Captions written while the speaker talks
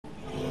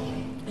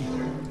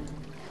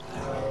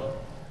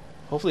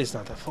Hopefully it's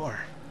not that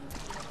far.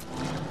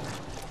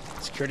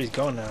 Security's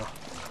gone now.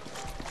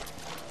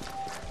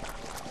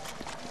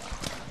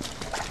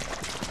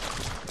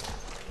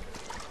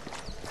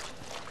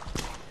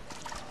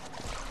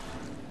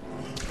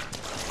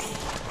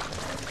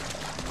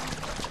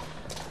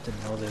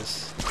 Didn't know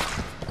this.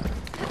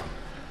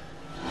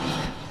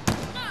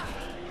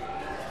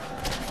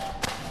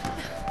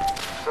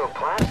 So,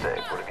 Plastic,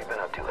 what have you been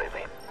up to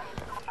lately?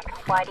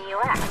 Why do you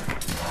ask?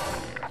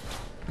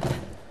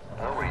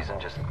 No reason,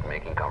 just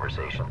making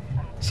conversation.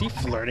 Is he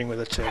flirting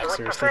with a chick? I would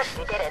Seriously? prefer if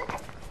you didn't.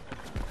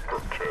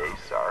 Okay,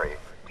 sorry.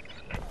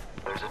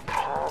 There's a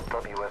tall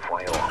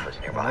WFYO office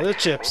nearby. Another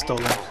chip Maybe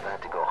stolen. use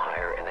that to go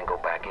higher and then go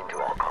back into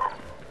Allcom.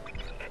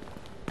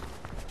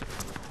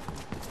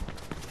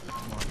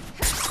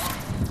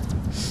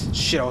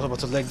 Shit, I was about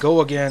to let go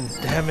again.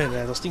 Damn it,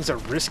 man. Those things are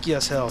risky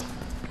as hell.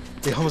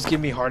 They almost give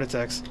me heart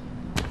attacks.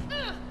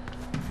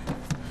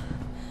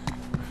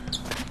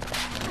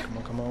 Come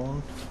on, come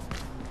on.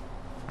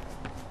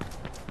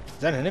 Is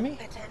that an enemy?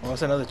 Or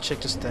was another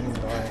chick just standing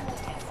by?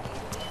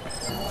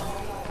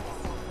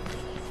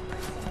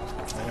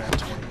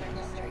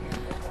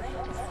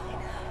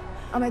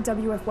 I'm at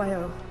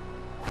WFYO.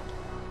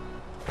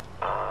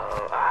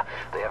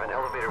 They have an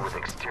elevator with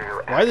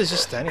exterior Why are they access.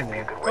 just standing Could be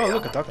a there? good way Oh,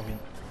 look, up. a duck, I mean.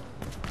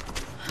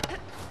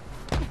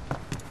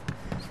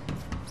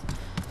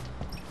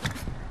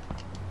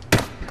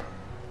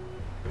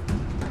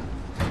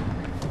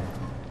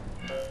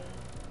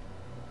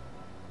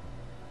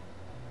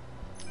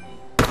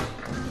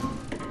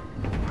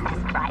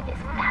 This drive is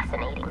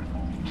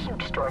fascinating.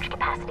 Huge storage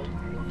capacity.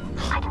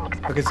 I didn't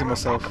expect I can see the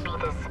myself. to be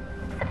this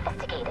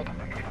sophisticated.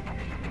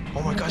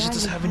 Oh my gosh, it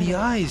doesn't have any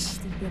eyes.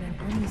 Must have been an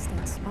army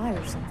stat spy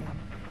or something.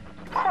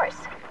 Of course.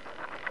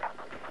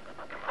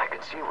 I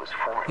could see it was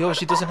forming. Yo, by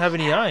she the doesn't have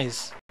bombs. any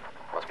eyes.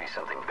 Must be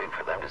something big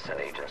for them to send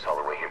agents all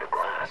the way here to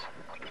Glass.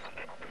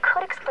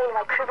 Could explain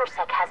why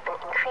Riverhog has been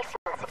increasing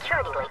in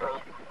security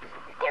lately.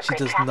 Their She grid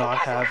does traffic not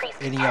has have increased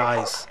any tenfold.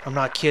 eyes. I'm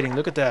not kidding.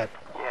 Look at that.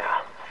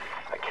 Yeah,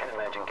 I can't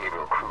imagine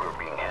Gabriel Kruger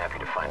being happy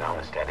to find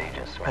Amistad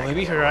agents. Or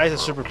maybe her eyes are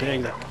super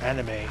big, like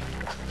anime.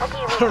 What do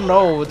you I mean? don't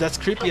know. That's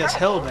creepy as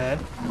hell, man.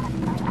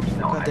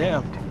 No, God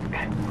damn.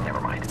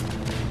 Never mind.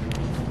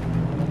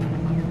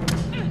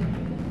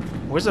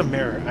 Where's a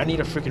mirror? I need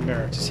a freaking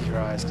mirror to see her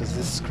eyes, because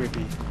this is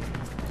creepy.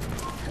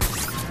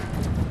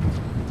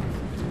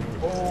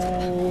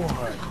 Oh,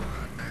 alright.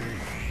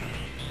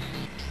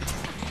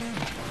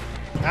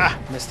 Ah,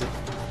 missed it.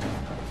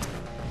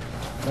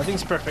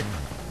 Nothing's perfect.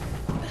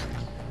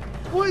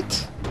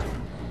 What?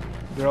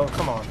 Girl,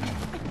 come on.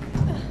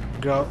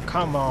 Girl,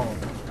 come on.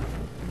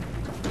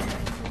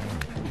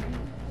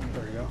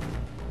 There we go.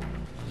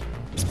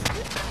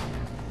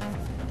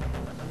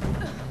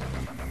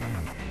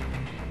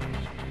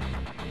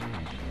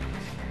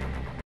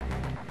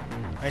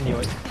 I knew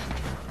it.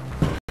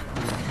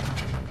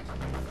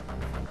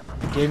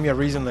 Gave me a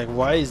reason like,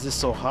 why is this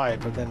so high?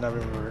 But then I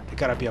remember, there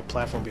gotta be a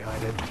platform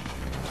behind it.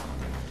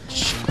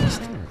 Jeez.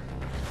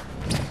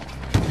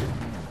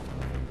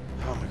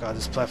 Oh my god,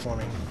 this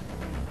platforming.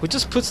 Who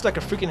just puts like a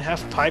freaking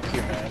half pipe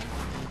here, man?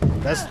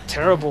 That's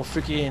terrible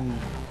freaking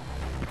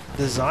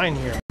design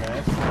here,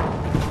 man.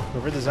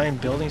 Whoever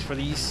designed buildings for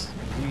these,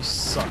 you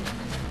suck.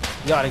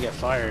 You gotta get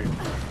fired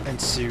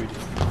and sued.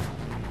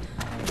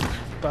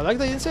 But I like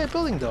the inside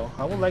building though.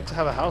 I would like to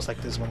have a house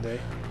like this one day.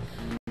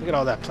 Look at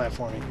all that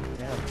platforming.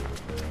 Damn.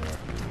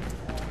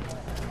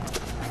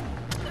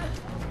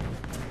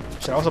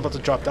 Shit, I was about to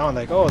drop down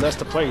like, oh, that's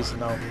the place.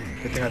 No,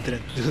 good thing I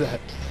didn't do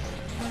that.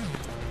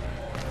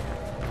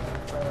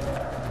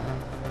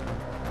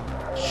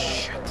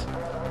 Shit.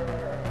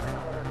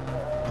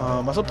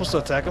 Am I supposed to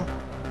attack him?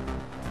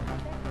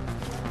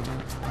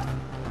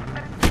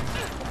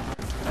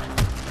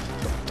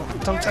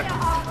 Don't attack him.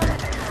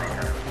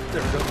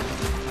 There we go.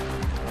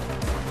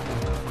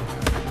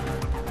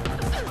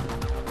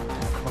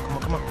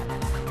 Come on.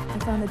 I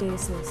found the data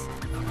source.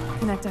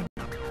 Connecting.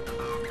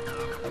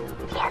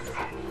 Yes.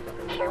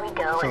 Here we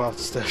go. Fell off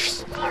the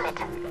stairs. Damn it.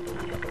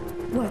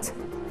 What?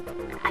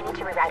 I need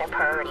to reroute a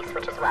priority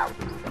switch as well.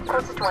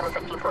 Closest one is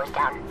a few floors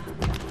down.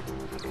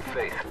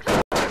 Faith,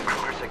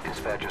 Kruger Sec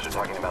dispatchers are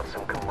talking about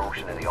some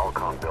commotion in the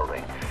Allcom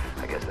building.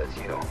 I guess that's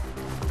you.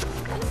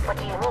 What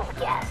do you mean,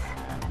 yes?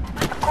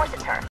 Of course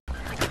it's her.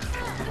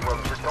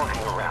 Well, just don't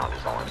hang around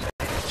is all I'm saying.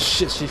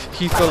 Shit,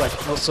 he felt like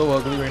so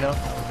ugly right now.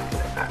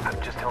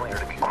 I'm just telling her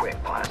to be quick,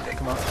 Plastic.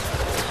 Come on.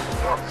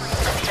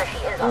 I'm sure she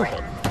is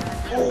already.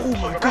 Oh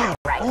my god!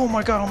 Oh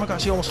my god! Oh my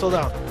god! She almost fell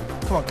down.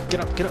 Come on, get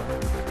up, get up.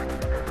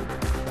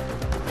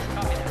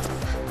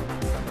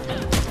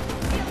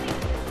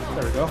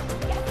 There we go.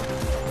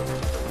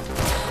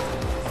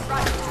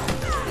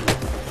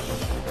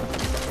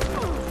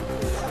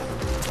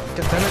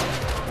 God damn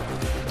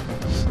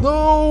it!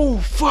 No!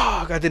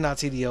 Fuck! I did not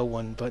see the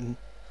L1 button.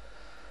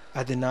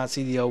 I did not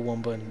see the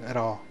L1 button at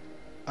all.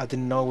 I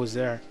didn't know it was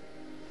there.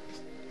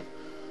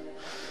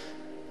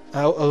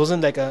 I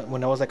wasn't like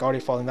when I was like already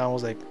falling down. I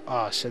was like,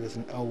 oh shit, there's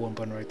an L1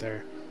 button right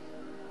there.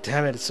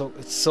 Damn it,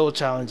 it's so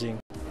challenging,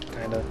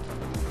 kind of.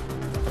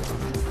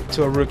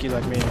 To a rookie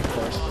like me, of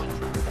course.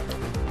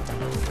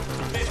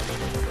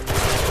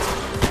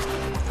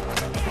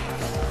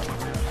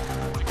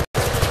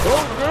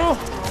 Go, girl!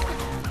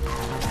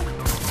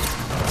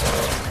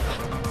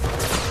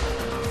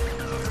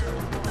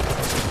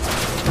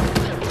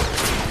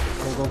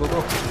 Go, go, go,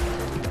 go.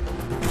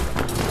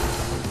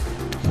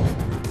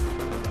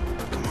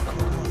 Come on, come on, come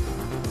on.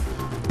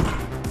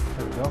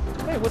 There we go.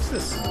 Hey, what's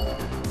this?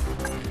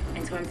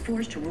 And so I'm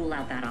forced to rule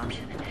out that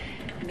option.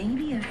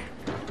 Maybe if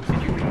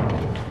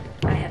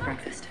I had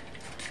breakfast.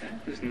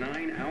 That was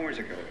 9 hours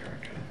ago,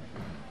 Erica.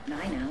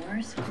 9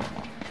 hours?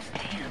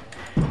 Damn.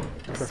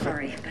 Perfect.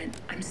 Sorry, but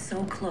I'm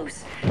so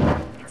close.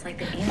 It's like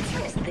the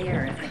answer is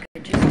there if I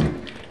could just...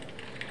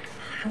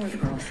 How are the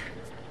girls?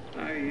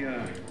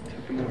 I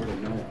took them over to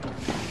Noah.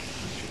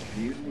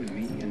 You and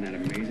me and that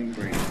amazing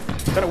brain. I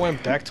kinda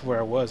went back to where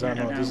I was. I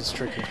don't know, this is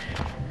tricky.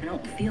 I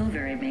don't feel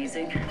very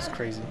amazing. It's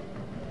crazy.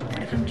 What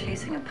if I'm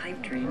chasing a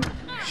pipe dream?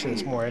 Shit,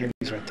 there's more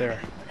enemies right there.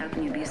 How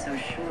can you be so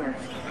sure?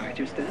 I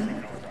just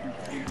am.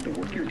 The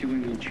work you're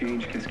doing will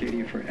change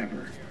Cascadia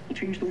forever. Will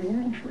change the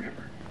world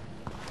forever.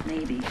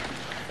 Maybe. If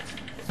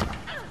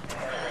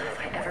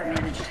I ever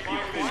manage to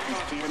complete this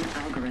damn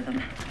algorithm.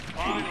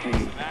 Hey,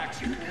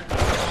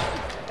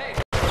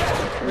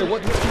 Wait,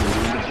 what?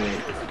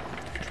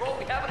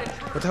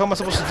 What the hell am I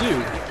supposed to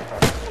do?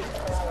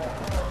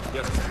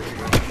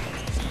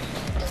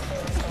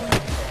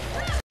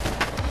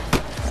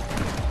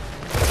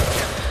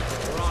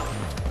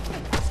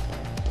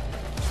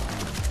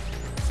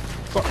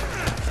 Fuck.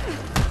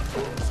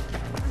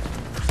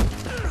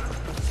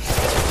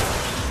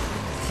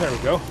 There we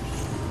go.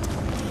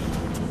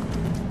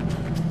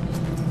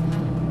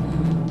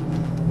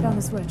 Found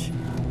the switch.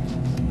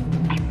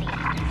 I see it.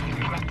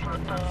 Connecting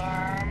and I'm in.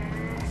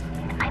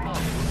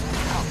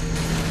 Oh.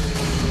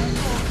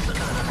 Take a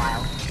little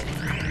while.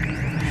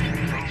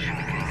 Things should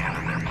be getting out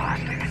of their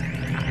plastic.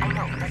 I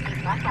know, but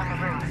they've locked down the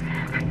rooms.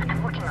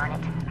 I'm working on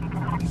it.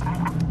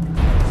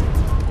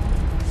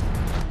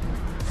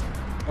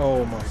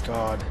 Oh my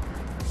god.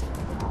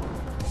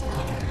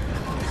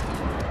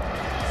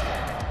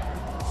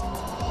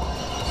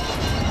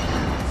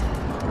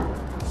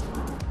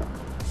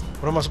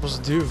 What am I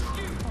supposed to do?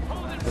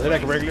 They're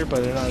like regular,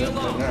 but they're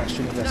not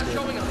shooting that good.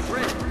 Showing on the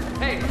grid.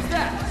 Hey, who's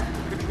that?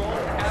 Control,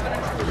 cabin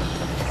intruder.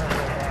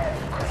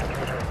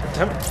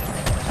 Damn it.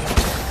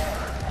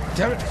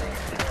 Damn it.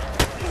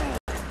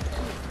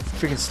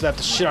 Freaking slap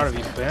the shit out of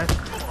you, man.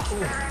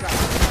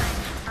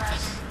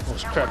 Oh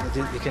crap,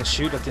 they can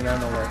shoot, but they don't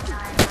know where.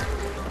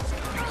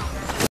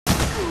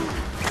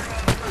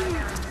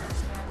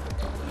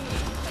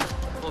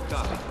 Full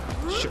copy.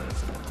 Shit.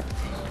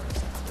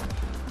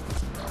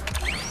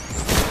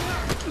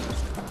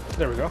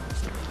 There we go.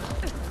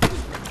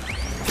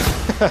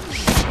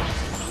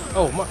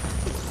 Oh my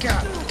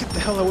god, get the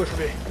hell away from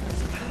me.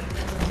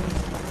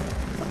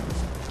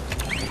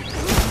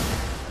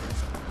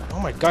 Oh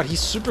my god,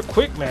 he's super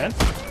quick, man.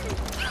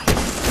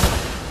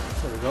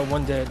 There we go,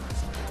 one dead.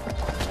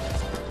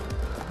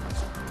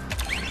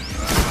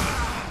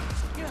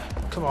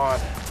 Come on.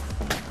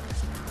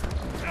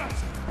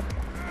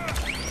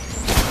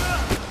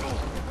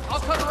 I'll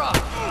cut her off.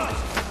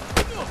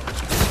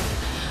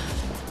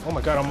 Oh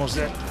my god, almost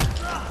dead.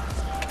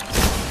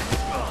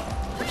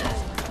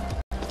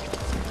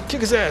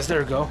 Kick his ass, there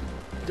we go.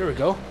 There we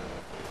go.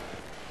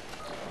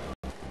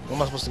 Where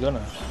am I supposed to go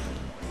now?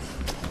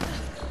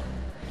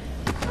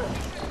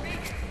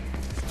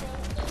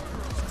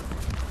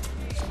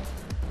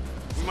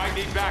 We might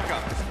need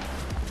backup.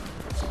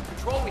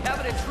 Control, we have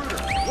an intruder.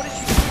 What is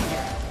she doing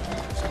here?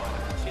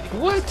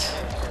 What?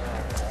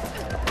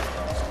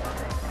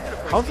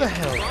 How the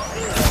hell?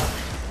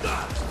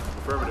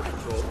 Affirmative,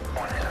 Control.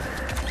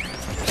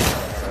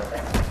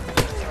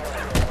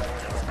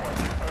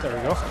 There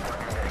we go.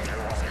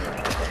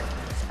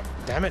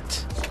 Damn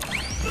it.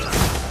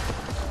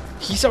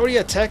 He's already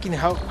attacking.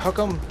 How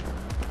come?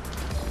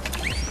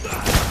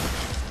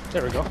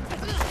 There we go.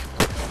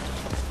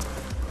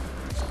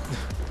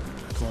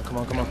 Come on, come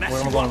on, come on.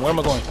 Where am I going? Where am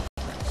I going?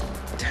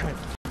 Damn it.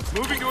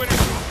 Moving to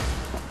intruder.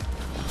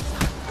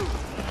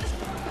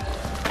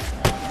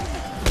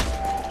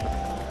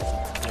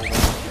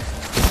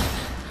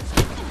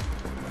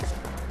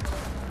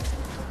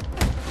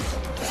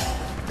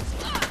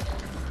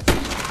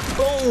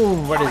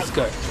 Boom! What is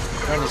good?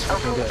 That is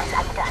fucking good.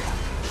 That's done.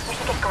 We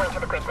should get going to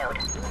the grid node.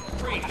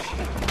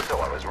 So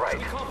I was right.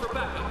 I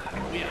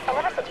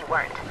never said you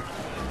weren't.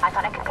 I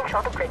thought I could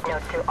control the grid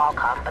node through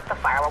Allcom, but the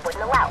firewall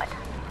wouldn't allow it.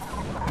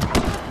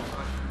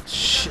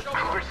 Shit.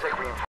 Cougar say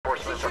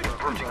reinforcements are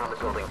converging on the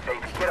building.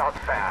 Faith, get out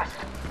fast.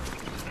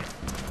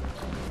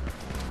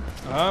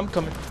 I'm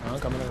coming. I'm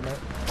coming.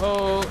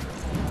 Oh,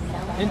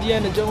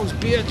 Indiana Jones,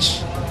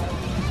 bitch.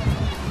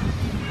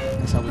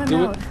 That's how we I'm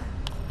do out. it.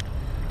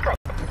 Good.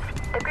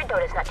 The grid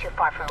node is not too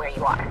far from where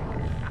you are.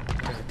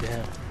 God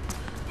damn.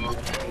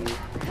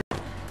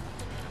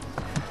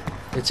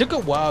 It took a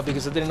while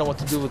because I didn't know what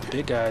to do with the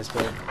big guys,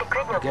 but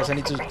I guess I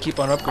need to keep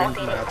on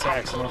upgrading my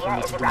attacks in order for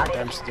me to do more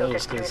damage to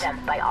those, because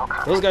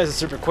those guys are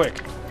super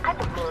quick. I've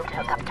been meaning to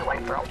hook up to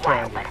one for a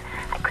while, but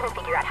I couldn't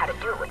figure out how to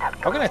do it without.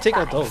 How can I take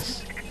out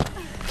those?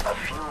 A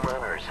few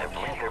runners have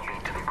laid their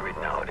beat to the grid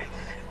node.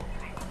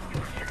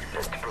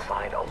 It's said to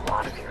provide a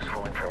lot of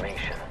useful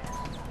information.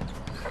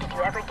 Did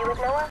you ever do it,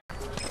 Noah?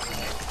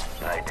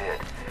 I did,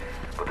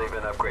 but they've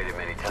been upgraded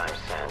many times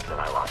since, and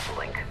I lost the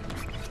link.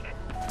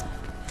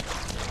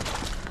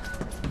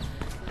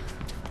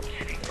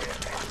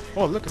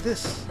 Oh, look at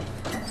this.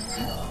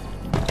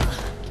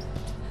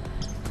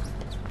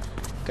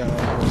 Got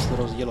all those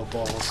little yellow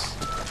balls.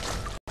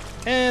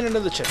 And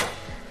another chip.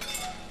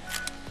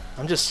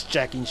 I'm just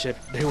jacking shit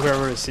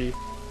wherever I see.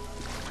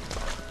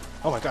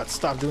 Oh my god,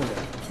 stop doing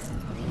that.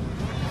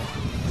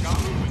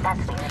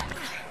 That's weird.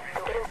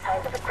 I'm getting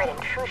signs of a grid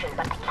intrusion,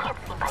 but I can't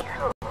see by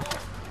who.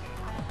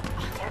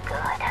 They're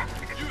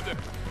good.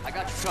 I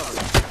got you covered.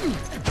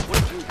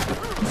 What did you...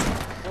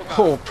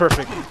 Oh,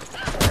 perfect.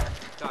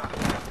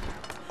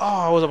 Oh,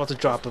 I was about to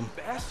drop him.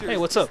 Hey,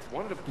 what's up?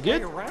 You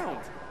good? Around.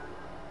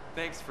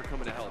 Thanks for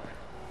coming to help.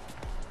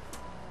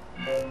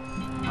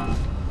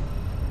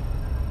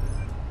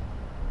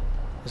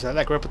 Is that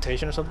like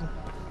reputation or something?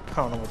 I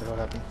don't know what the hell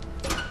happened.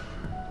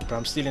 But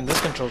I'm stealing this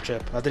control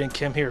chip. I didn't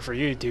come here for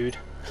you, dude.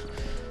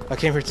 I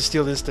came here to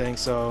steal this thing,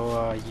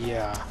 so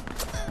yeah.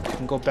 I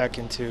can go back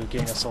into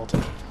getting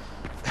assaulted.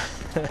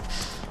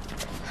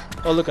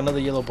 Oh, look, another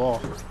yellow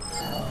ball.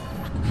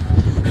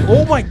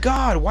 Oh my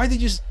god, why'd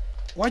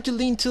you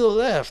lean to the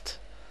left?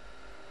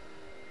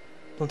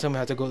 Don't tell me I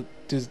have to go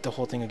do the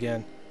whole thing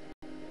again.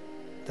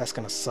 That's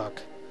gonna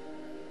suck.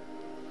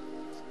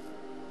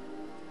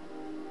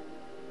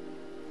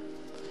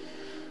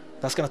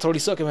 That's gonna totally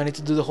suck if I need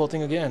to do the whole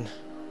thing again.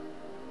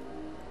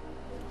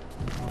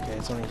 Okay,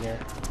 it's only here.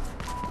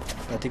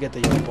 I have to get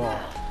the yellow ball.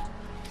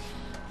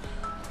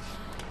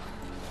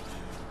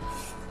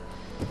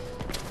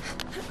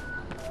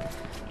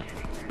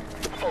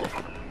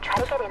 Try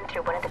to get in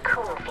through one of the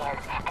cooling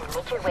fans and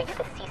make your way to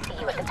the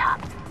CCU at the top.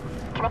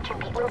 Connect your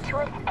beat link to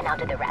it, and I'll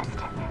do the rest.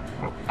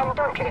 And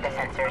don't trigger the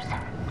sensors.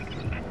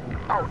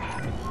 Oh.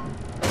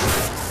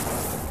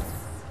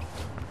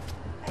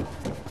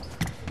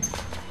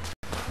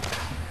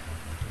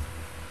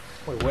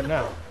 Wait, what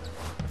now?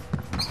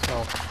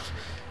 Oh.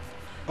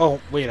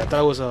 Oh, wait, I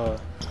thought it was a...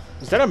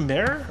 Is that a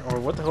mirror? Or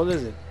what the hell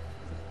is it?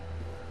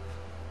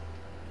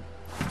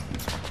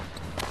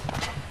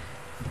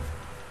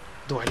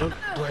 Do I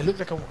look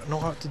like I know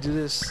how to do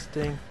this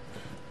thing?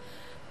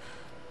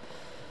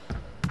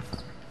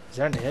 Is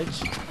that an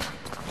edge?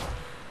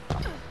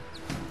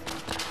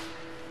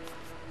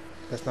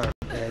 That's not an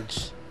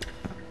edge.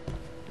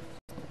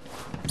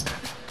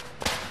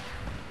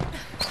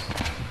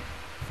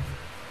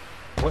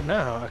 What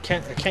now? I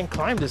can't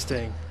climb this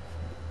thing.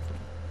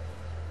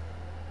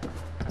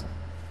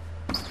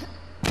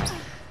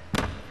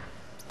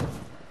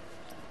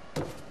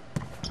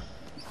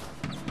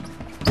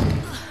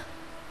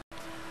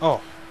 Oh,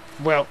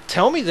 well,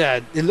 tell me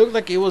that. It looked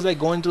like it was like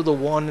going through the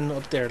one and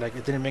up there, like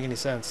it didn't make any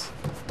sense.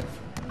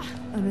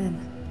 I'm in.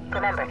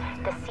 Remember,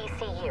 the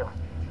CCU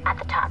at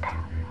the top,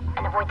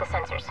 and avoid the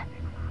sensors.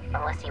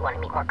 Unless you want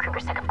to meet more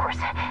Krugersec, of course.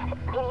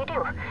 Maybe you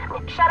do.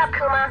 Shut up,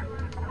 Kuma.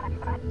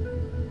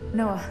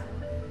 Noah,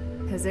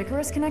 is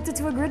Icarus connected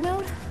to a grid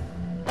node?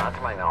 Not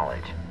to my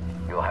knowledge.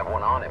 You'll have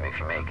one on him if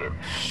you make it.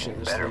 Shit, You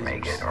this better thing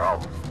make is- it, or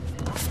I'll...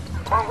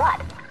 Or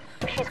what?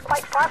 She's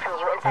quite far from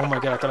you inside. Oh my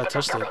god, I thought I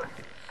touched it.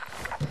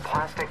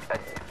 Plastic,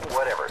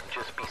 whatever.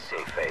 Just be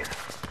safe,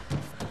 Faith.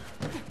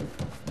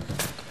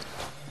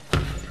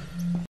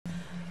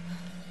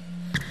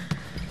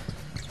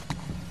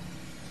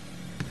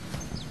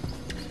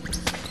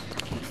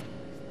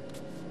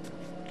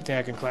 You think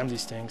I can climb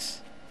these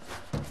things?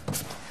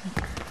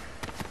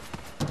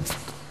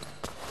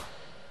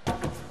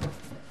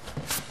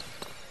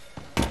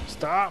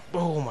 Stop!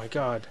 Oh my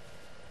god.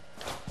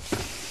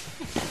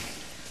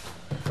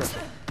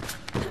 Perfect.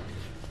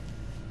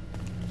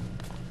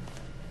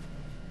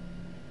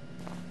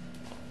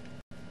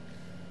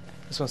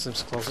 This one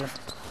seems closer.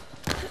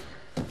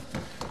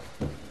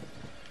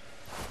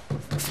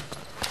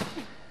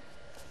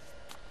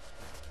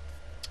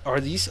 Are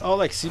these all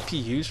like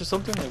CPUs or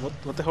something? Like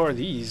what the hell are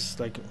these?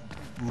 Like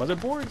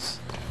motherboards?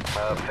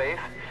 Faith,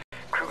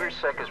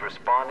 Krugersec is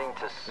responding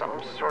to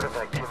some sort of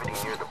activity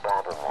near the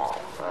Bauble Mall.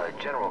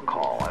 General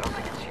call. I don't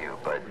think it's you,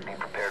 but be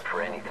prepared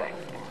for anything.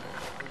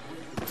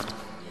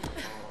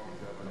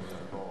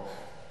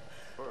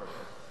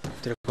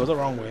 Did it go the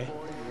wrong way?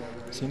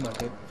 Seemed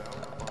like it.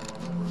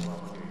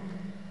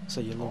 It's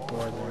a yellow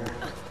board there.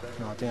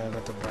 No, I think I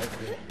got the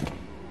right way.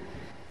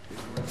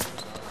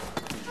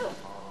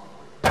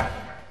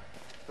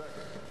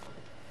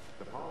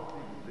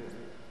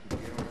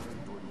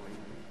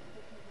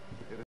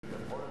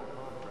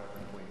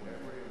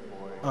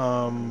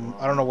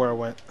 I don't know where I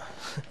went.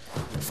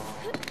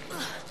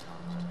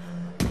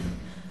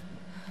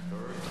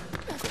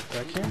 Go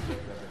back here.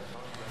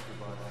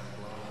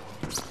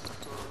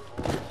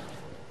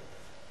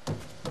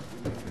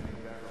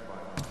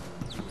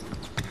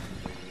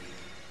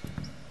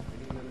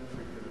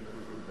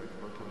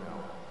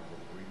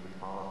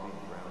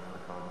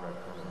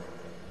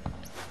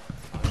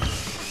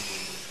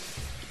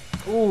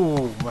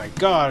 Oh my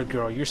god,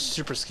 girl, you're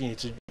super skinny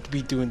to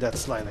be doing that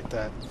slide like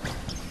that.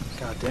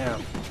 God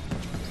damn.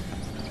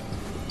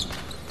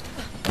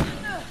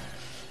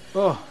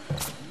 Oh,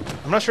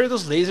 I'm not sure if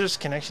those lasers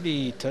can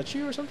actually touch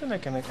you or something. I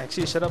can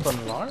actually set up an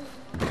alarm.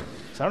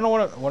 So I don't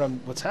know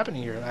what's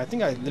happening here. I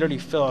think I literally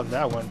fell on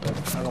that one, but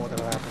I don't know what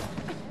that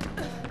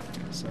happened.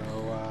 So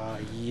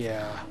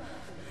yeah.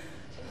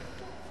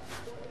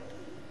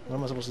 What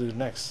am I supposed to do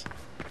next?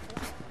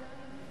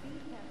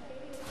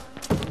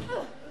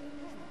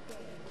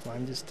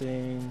 Climb this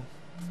thing.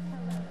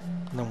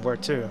 And then where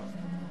to?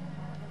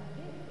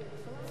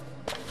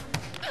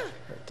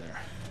 Right there.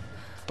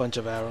 Bunch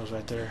of arrows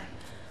right there.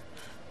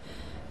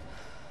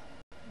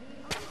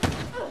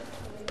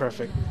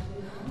 Perfect.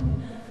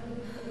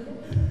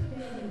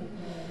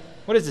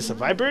 What is this, a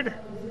vibrator?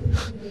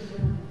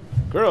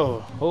 Girl,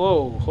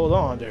 hold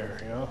on there,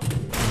 you know.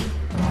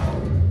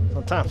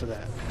 No time for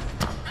that.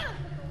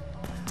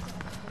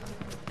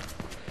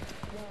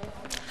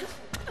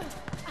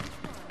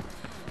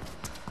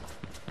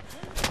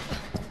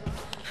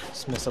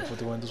 Just mess up with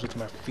the windows with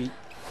my feet.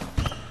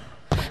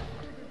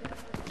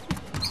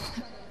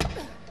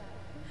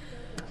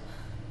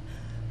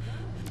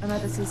 I'm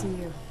at the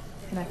CCU.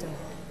 Connecting.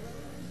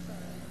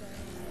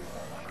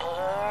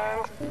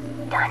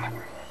 And done.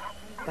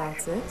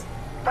 That's it?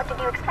 What did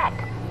you expect?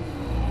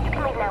 You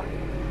can leave now.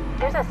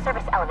 There's a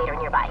service elevator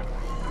nearby.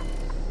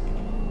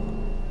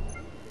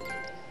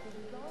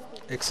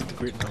 Exit the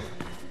grid node.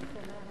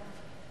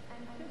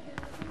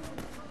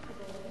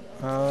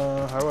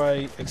 How do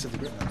I exit the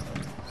grid node?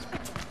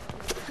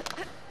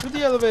 Through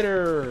the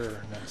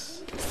elevator!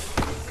 Nice.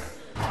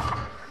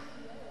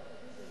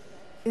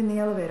 In the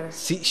elevator.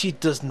 See, she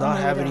does not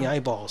have any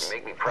eyeballs. You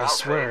make me I proud,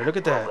 swear, Faith. look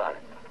at Well that. done.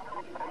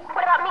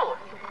 What about me?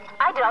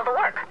 I did all the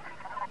work.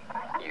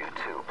 You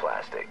too,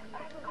 Plastic.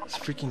 It's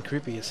freaking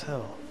creepy as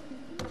hell.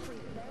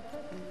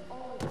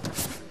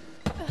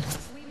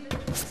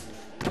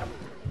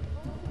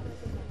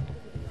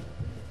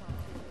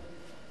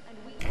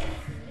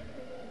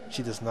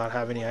 She does not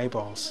have any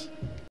eyeballs.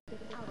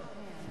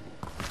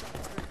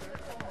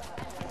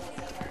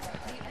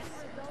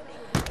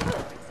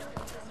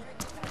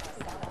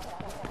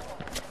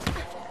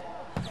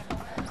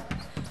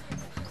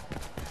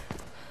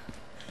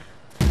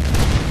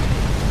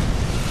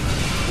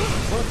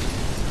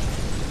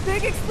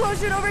 Big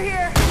explosion over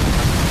here!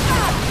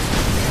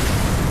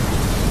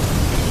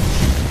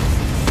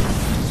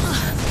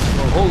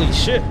 Oh, holy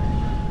shit!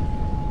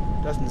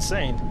 That's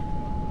insane.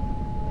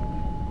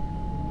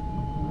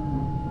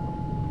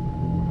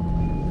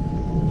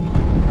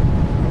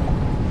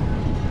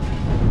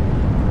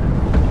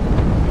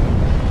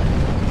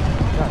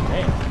 God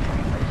damn. I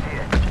see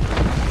it.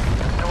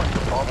 No, it's the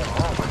bubble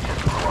hole, but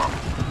just crumb.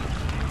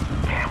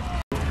 Damn.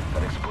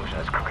 That explosion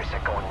has Kruger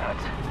set going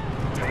nuts.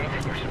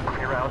 Faith, you should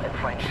clear out and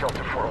find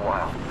shelter for a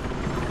while.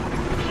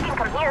 She didn't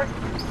come here.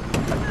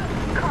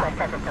 Kuma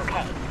says it's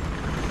okay.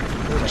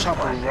 There's a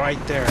chopper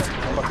right there.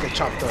 I'm about to get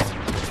chopped up. Just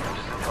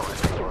until this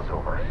thing goes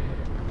over.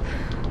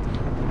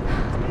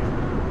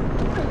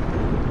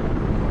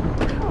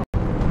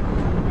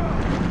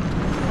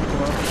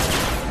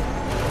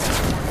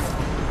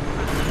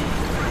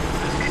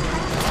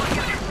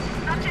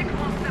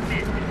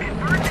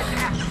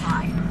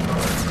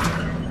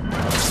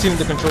 Stealing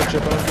the control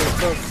chip, I don't give a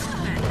fuck.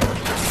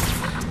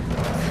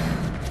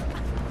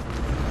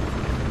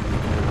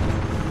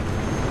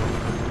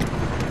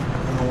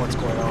 I don't know what's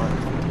going on.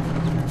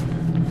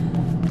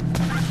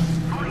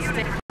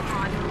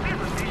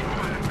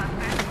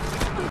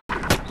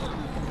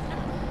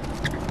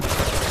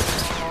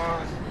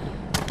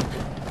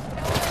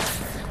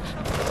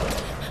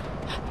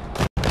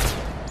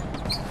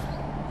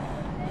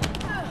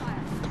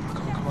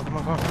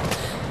 Come on.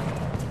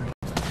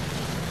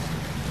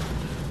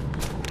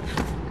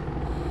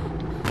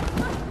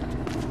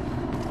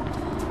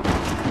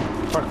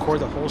 Hardcore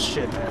the whole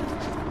shit, man.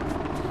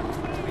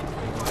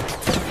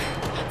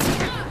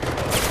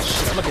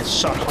 Shit, I'm gonna get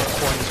shot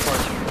hardcore in this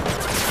part.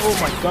 Oh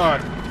my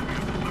god.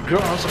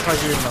 Girl, I'm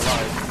surprised you're even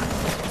alive.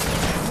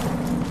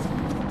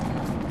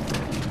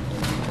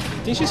 I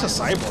think she's a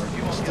cyborg.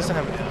 She doesn't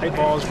have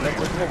eyeballs,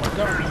 nothing. Oh my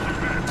god.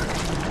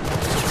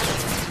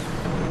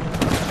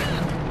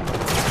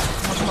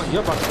 Oh, come on,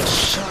 you're about to get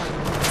shot.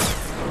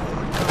 Oh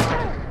my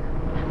god.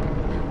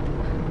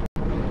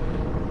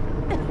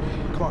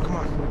 Come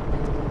on.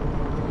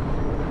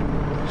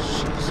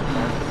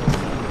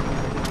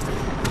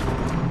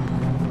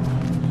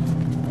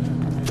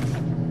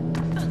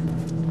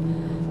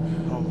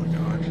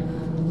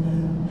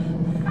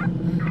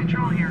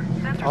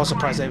 I was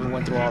surprised I even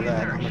went through all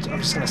that. I'm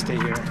just gonna stay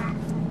here.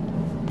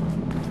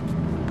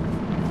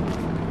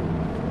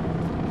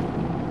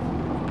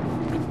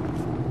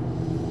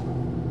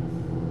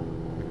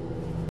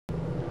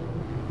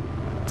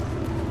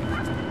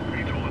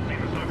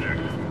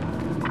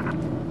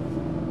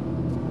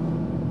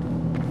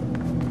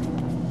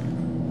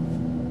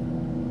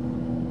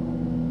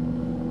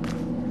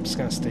 I'm just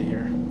gonna stay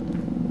here.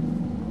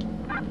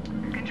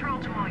 Control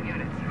to all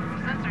units.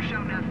 Sensors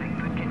show nothing,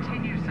 but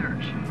continue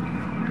search.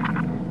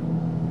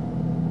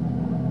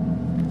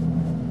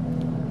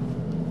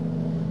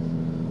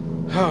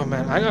 Oh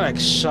man, I got like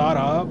shot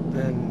up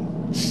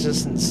and it's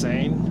just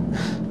insane.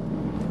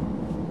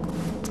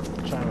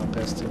 I'm trying my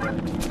best to like.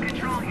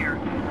 Control here.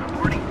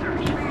 Reporting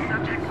search.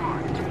 Subject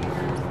lost.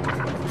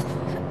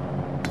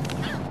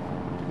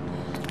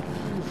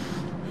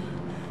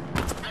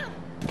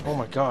 Oh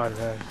my god,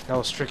 man, that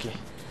was tricky.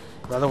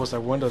 The other was that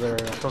window there. I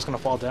thought it was gonna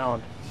fall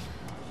down.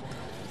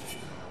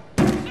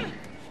 Come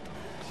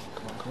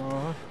on, come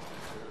on.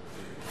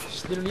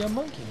 She's literally a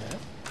monkey, man.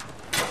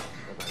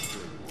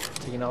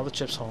 Taking all the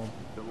chips home.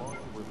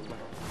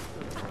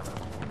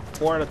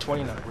 4 out of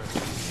 29.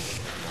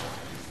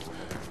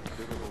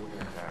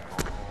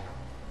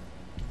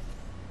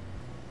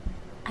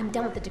 I'm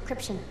done with the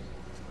decryption.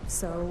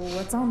 So,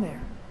 what's on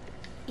there?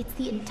 It's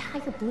the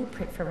entire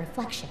blueprint for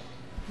reflection.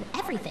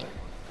 Everything.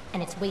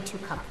 And it's way too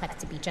complex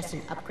to be just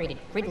an upgraded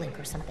grid link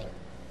or something.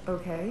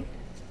 Okay.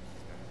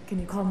 Can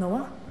you call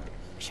Noah?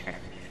 Sure.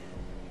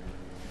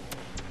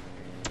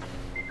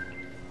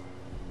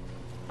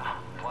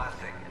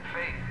 Plastic.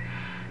 Faith.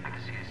 Good to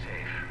see you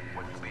safe.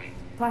 What's the beat?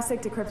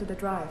 Plastic decrypted the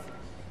drive.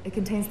 It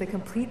contains the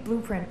complete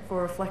blueprint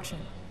for reflection.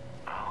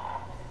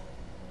 Oh.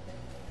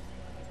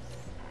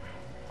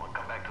 We'll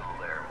come back to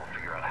the lair and we'll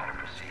figure out how to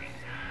proceed.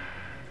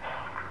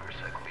 Kruger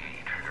said we'll be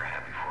trigger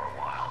happy for a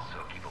while, so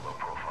keep a low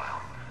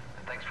profile.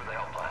 And thanks for the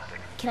help, Plastic.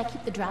 Can I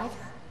keep the drive?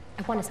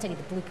 I want to study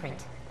the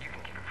blueprint. You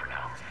can keep it for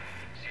now.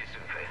 See you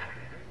soon, Faith.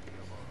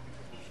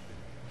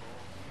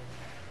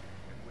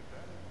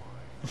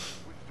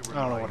 I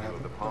don't know what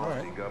happened.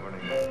 Alright.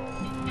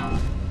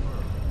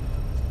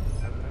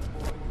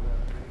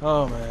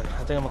 Oh man,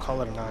 I think I'm gonna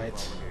call it a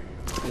night.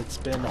 It's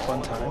been a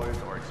fun time.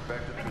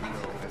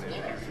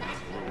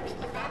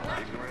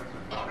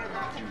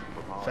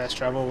 Fast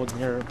travel with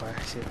nearby.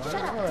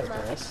 Alright,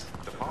 guys.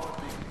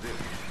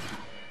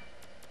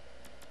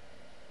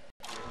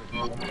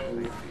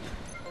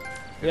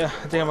 Yeah, I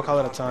think I'm gonna call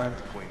it a time.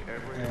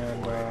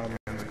 And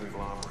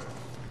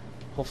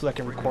hopefully I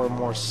can record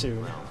more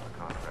soon.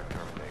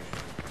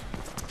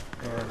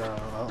 And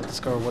I'll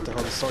discover what the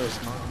hell the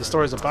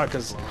story is about,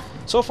 because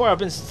so far I've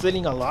been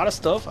stealing a lot of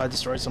stuff. I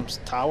destroyed some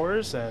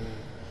towers, and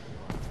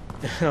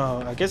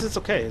I guess it's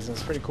okay.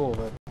 It's pretty cool,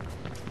 but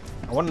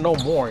I want to know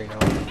more. You know,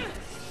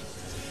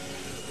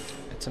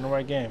 it's an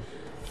alright game.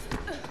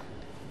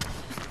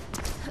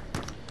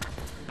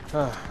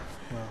 Well,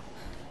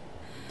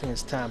 I think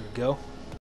it's time to go.